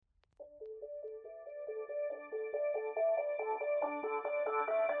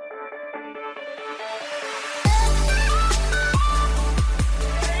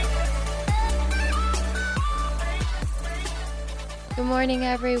Good morning,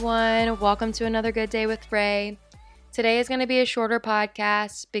 everyone. Welcome to another Good Day with Ray. Today is going to be a shorter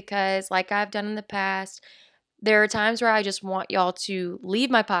podcast because, like I've done in the past, there are times where I just want y'all to leave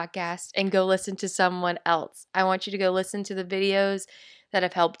my podcast and go listen to someone else. I want you to go listen to the videos that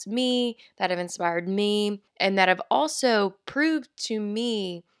have helped me, that have inspired me, and that have also proved to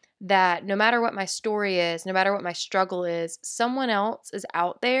me that no matter what my story is, no matter what my struggle is, someone else is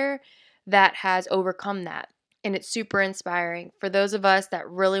out there that has overcome that. And it's super inspiring for those of us that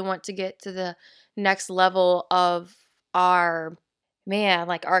really want to get to the next level of our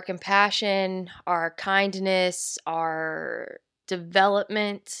our compassion, our kindness, our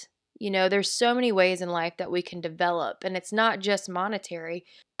development. There's so many ways in life that we can develop, and it's not just monetary.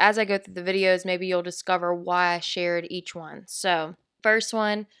 As I go through the videos, maybe you'll discover why I shared each one. So, first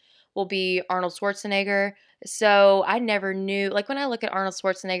one will be Arnold Schwarzenegger. So I never knew, like when I look at Arnold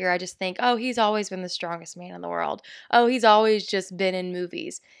Schwarzenegger, I just think, oh, he's always been the strongest man in the world. Oh, he's always just been in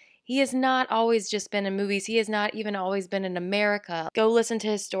movies. He has not always just been in movies. He has not even always been in America. Go listen to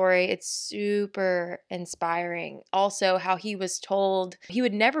his story. It's super inspiring. Also, how he was told he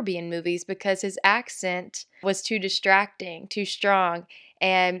would never be in movies because his accent was too distracting, too strong.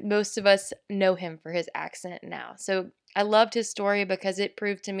 And most of us know him for his accent now. So I loved his story because it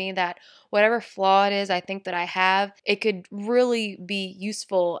proved to me that whatever flaw it is I think that I have, it could really be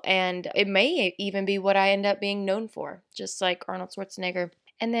useful, and it may even be what I end up being known for, just like Arnold Schwarzenegger.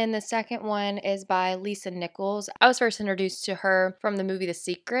 And then the second one is by Lisa Nichols. I was first introduced to her from the movie The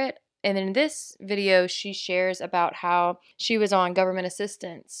Secret. And in this video, she shares about how she was on government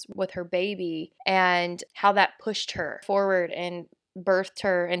assistance with her baby and how that pushed her forward and birthed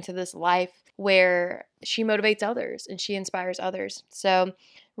her into this life where she motivates others and she inspires others. So,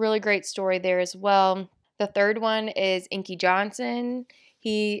 really great story there as well. The third one is Inky Johnson.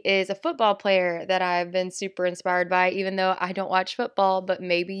 He is a football player that I've been super inspired by, even though I don't watch football, but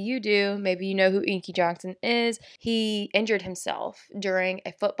maybe you do. Maybe you know who Inky Johnson is. He injured himself during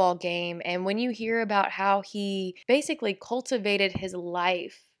a football game. And when you hear about how he basically cultivated his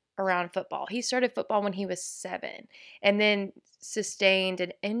life around football, he started football when he was 7 and then sustained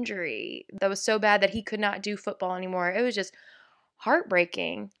an injury that was so bad that he could not do football anymore. It was just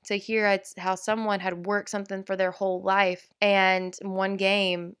heartbreaking to hear how someone had worked something for their whole life and one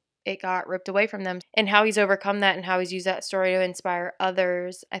game it got ripped away from them, and how he's overcome that and how he's used that story to inspire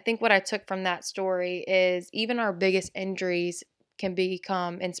others. I think what I took from that story is even our biggest injuries can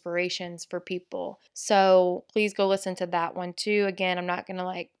become inspirations for people. So please go listen to that one too. Again, I'm not going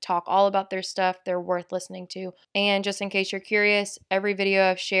to talk all about their stuff. They're worth listening to. And just in case you're curious, every video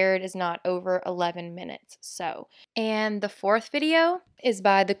I've shared is not over 11 minutes. And the fourth video is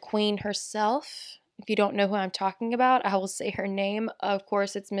by the Queen herself. If you don't know who I'm talking about, I will say her name. Of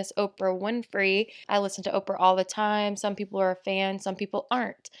course, it's Miss Oprah Winfrey. I listen to Oprah all the time. Some people are a fan, some people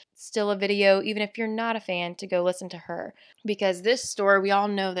aren't. Still a video, even if you're not a fan, to go listen to her. Because this story, we all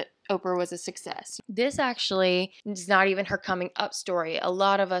know that Oprah was a success. This actually is not even her coming up story. A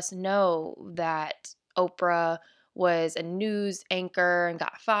lot of us know that Oprah was a news anchor and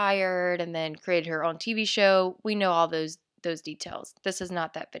got fired and then created her own TV show. We know all those details. This is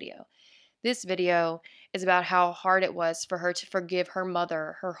not that video. This video is about how hard it was for her to forgive her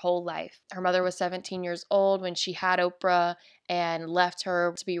mother her whole life. Her mother was 17 years old when she had Oprah and left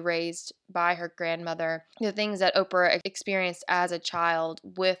her to be raised by her grandmother. The things that Oprah experienced as a child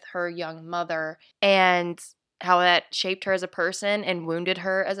with her young mother and how that shaped her as a person and wounded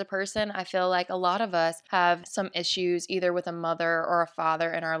her as a person. I feel like a lot of us have some issues either with a mother or a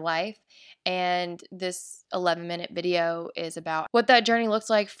father in our life. And this 11-minute video is about what that journey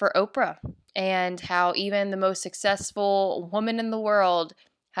looks like for Oprah and how even the most successful woman in the world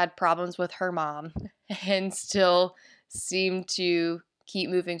had problems with her mom and still seemed to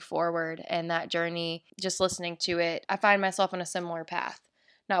keep moving forward. And that journey, just listening to it, I find myself on a similar path.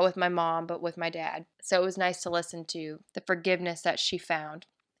 Not with my mom, but with my dad. So it was nice to listen to the forgiveness that she found.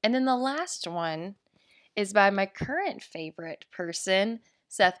 And then the last one is by my current favorite person,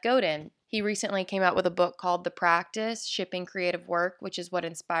 Seth Godin. He recently came out with a book called The Practice, Shipping Creative Work, which is what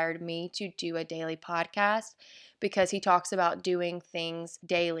inspired me to do a daily podcast, because he talks about doing things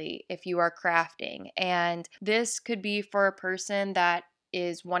daily if you are crafting. And this could be for a person that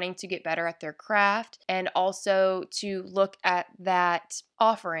is wanting to get better at their craft and also to look at that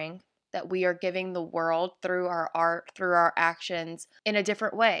offering that we are giving the world through our art, through our actions in a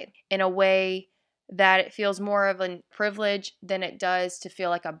different way, in a way that it feels more of a privilege than it does to feel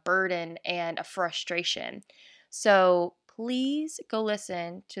like a burden and a frustration. So please go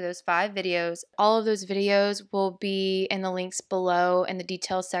listen to those 5 videos. All of those videos will be in the links below in the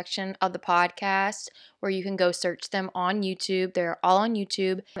details section of the podcast, where you can go search them on YouTube. They're all on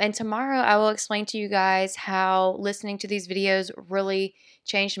YouTube. And tomorrow I will explain to you guys how listening to these videos really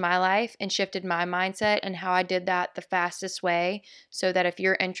changed my life and shifted my mindset, and how I did that the fastest way, so that if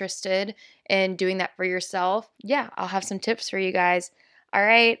you're interested in doing that for yourself, yeah, I'll have some tips for you guys. All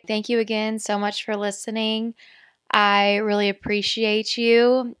right. Thank you again so much for listening. I really appreciate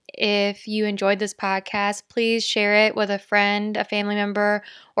you. If you enjoyed this podcast, please share it with a friend, a family member,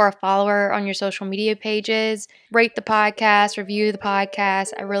 or a follower on your social media pages. Rate the podcast, review the podcast.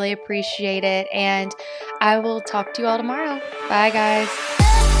 I really appreciate it. And I will talk to you all tomorrow. Bye, guys.